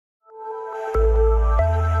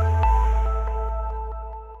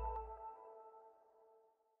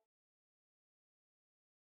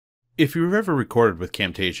If you've ever recorded with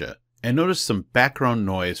Camtasia and noticed some background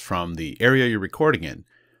noise from the area you're recording in,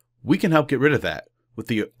 we can help get rid of that with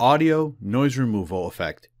the audio noise removal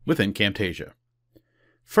effect within Camtasia.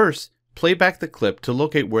 First, play back the clip to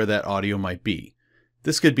locate where that audio might be.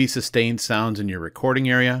 This could be sustained sounds in your recording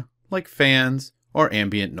area, like fans or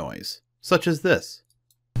ambient noise, such as this.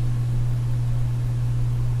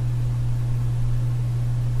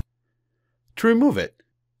 To remove it,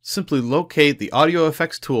 simply locate the Audio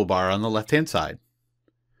Effects toolbar on the left-hand side,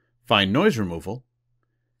 find Noise Removal,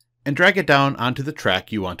 and drag it down onto the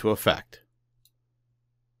track you want to affect.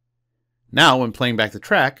 Now, when playing back the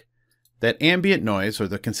track, that ambient noise or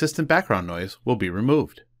the consistent background noise will be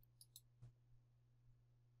removed.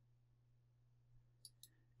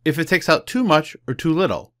 If it takes out too much or too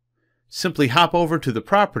little, simply hop over to the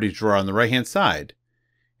Properties drawer on the right-hand side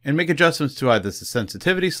and make adjustments to either the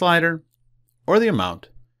sensitivity slider or the amount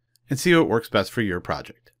and see what works best for your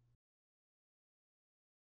project.